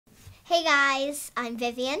Hey guys, I'm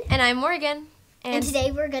Vivian. And I'm Morgan. And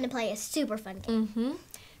today we're going to play a super fun game.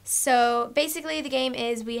 So basically the game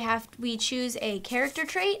is we choose a character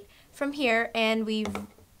trait from here and we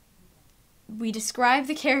describe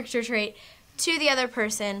the character trait to the other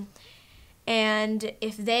person, and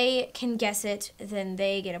if they can guess it, then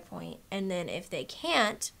they get a point. And then if they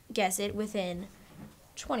can't guess it within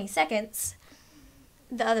 20 seconds,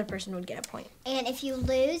 the other person would get a point. And if you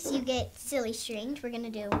lose, you get silly stringed. We're going to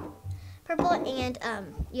do purple, and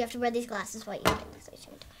you have to wear these glasses while you get silly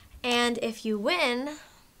stringed. And if you win,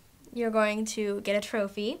 you're going to get a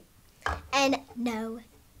trophy. And no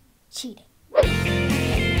cheating. So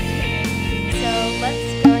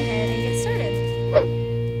let's go ahead and get started.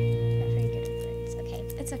 Not very good at words. Okay.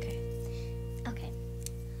 It's okay. Okay.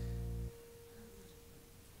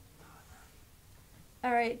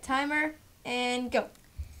 All right, timer and go.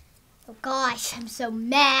 Oh gosh, I'm so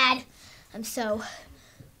mad. I'm so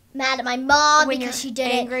mad at my mom because she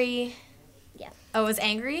did angry. it. Yeah. Oh, it was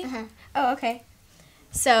angry? Uh-huh. Oh, okay.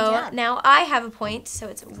 So now I have a point, so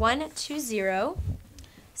it's 1-0.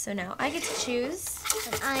 So now I get to choose.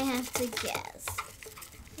 And I have to guess.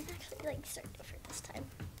 I'm actually start different this time.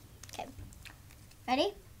 Okay.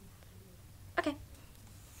 Ready? Okay.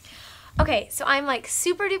 Okay, so I'm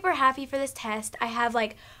super duper happy for this test. I have a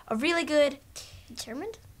really good,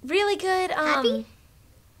 Determined? really good, Happy?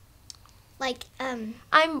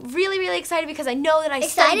 I'm really, really excited because I know that I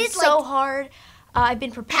Excited? studied so hard. I've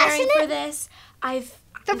been preparing for this.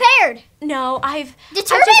 Prepared. No,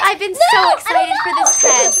 Determined? I've been so excited for this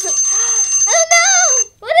test. I don't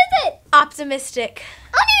know. What is it? Optimistic.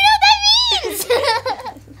 I don't even know what that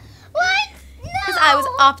means. What? No. Because I was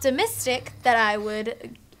optimistic that I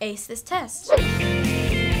would ace this test. All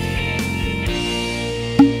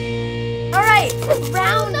right,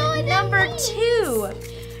 round number 2.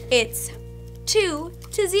 It's 2-0.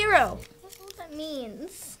 I don't know what that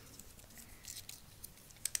means.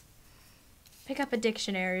 Pick up a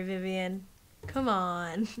dictionary, Vivian. Come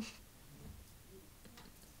on.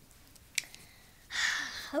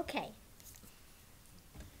 Okay.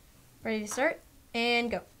 Ready to start? And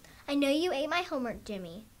go. I know you ate my homework,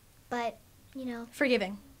 Jimmy, but, you know.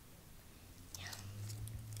 Forgiving.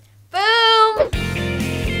 Boom!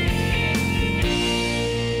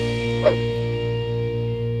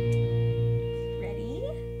 Ready?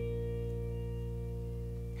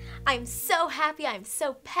 I'm so happy. I'm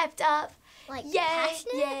so pepped up. Yay,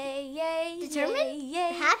 Passionate? yay, yay, Determined? yay,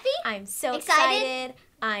 yay. Happy? I'm so Excited? excited.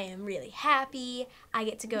 I am really happy. I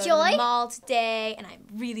get to go to Joy? the mall today, and I'm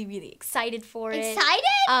really, really excited for it. Excited?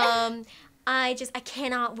 I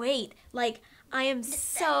cannot wait. I am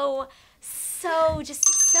so.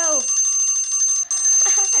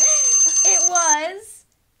 It was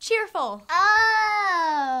cheerful.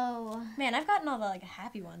 Oh. Man, I've gotten all the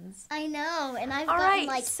happy ones. I know, and I've All gotten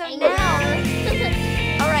right, so anger.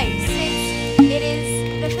 All right, since it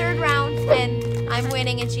is the third round and I'm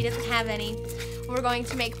winning and she doesn't have any, we're going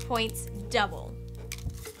to make points double.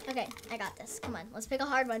 Okay, I got this. Come on, let's pick a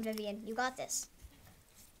hard one, Vivian. You got this.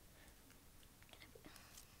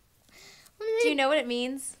 Do you know what it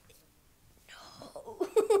means? No.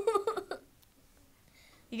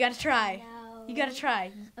 You gotta try. No. You gotta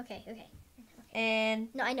try. Okay. And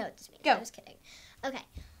No, I know what this means. go. I was kidding. Okay.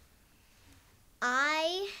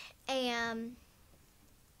 I am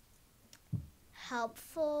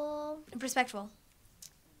helpful. respectful.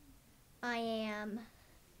 I am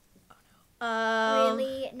Um,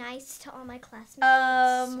 really nice to all my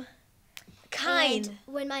classmates. Kind. And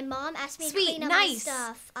when my mom asked me Sweet, to clean up nice. my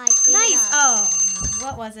stuff, I clean it Nice. up. Oh, no.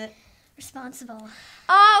 What was it? Responsible.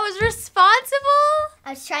 Oh, it was responsible? I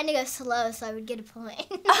was trying to go slow so I would get a point.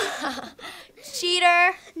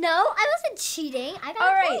 Cheater. No, I wasn't cheating. I got All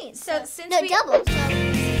a right, point. so since no, we- double. So.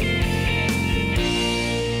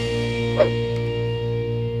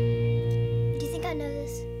 Do you think I know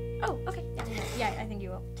this? Oh, okay. Yeah, I think you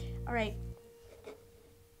will. All right.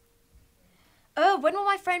 Oh, when will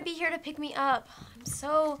my friend be here to pick me up? I'm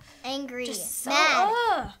so Angry. just so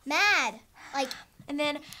Mad. Mad. And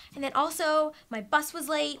then also my bus was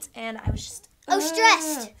late and I was just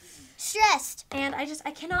Stressed. Stressed. And I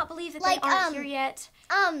cannot believe that they aren't here yet.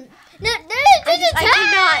 No, I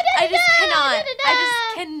just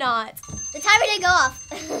cannot. The timer didn't go off.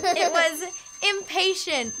 It was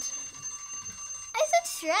impatient. I said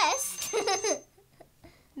stressed.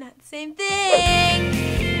 Not the same thing.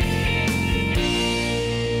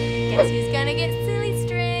 Guess who's gonna get silly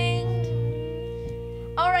stringed?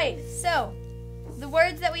 All right, so the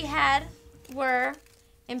words that we had were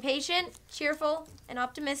impatient, cheerful, and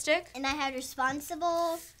optimistic. And I had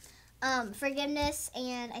responsible, forgiveness,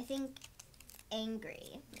 and I think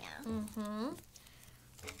angry. Yeah. Mm-hmm.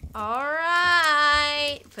 All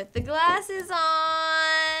right. Put the glasses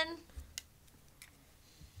on.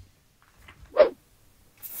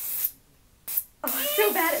 Oh, I'm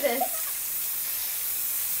so bad at this.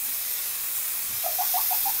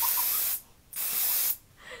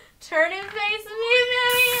 Turn and face me,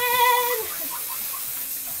 Vivian!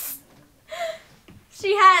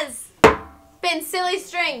 She has been silly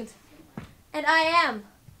stringed. And I am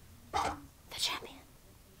the champion.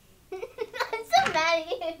 I'm so mad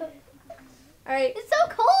at you. All right. It's so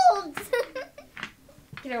cold.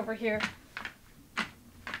 Get over here.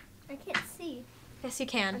 I can't see. Yes, you I'm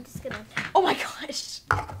can. just gonna. Oh my gosh.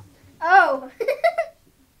 Oh.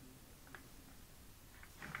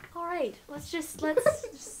 All right. Let's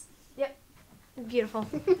yep. Beautiful.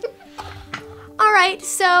 All right.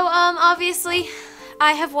 So, obviously,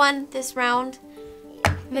 I have won this round.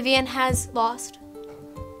 Vivian has lost,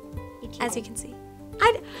 as you can see.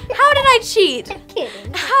 How did I cheat? I'm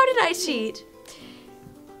kidding. How did I cheat?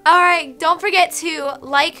 All right. Don't forget to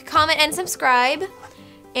like, comment, and subscribe.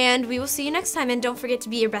 And we will see you next time. And don't forget to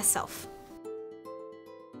be your best self.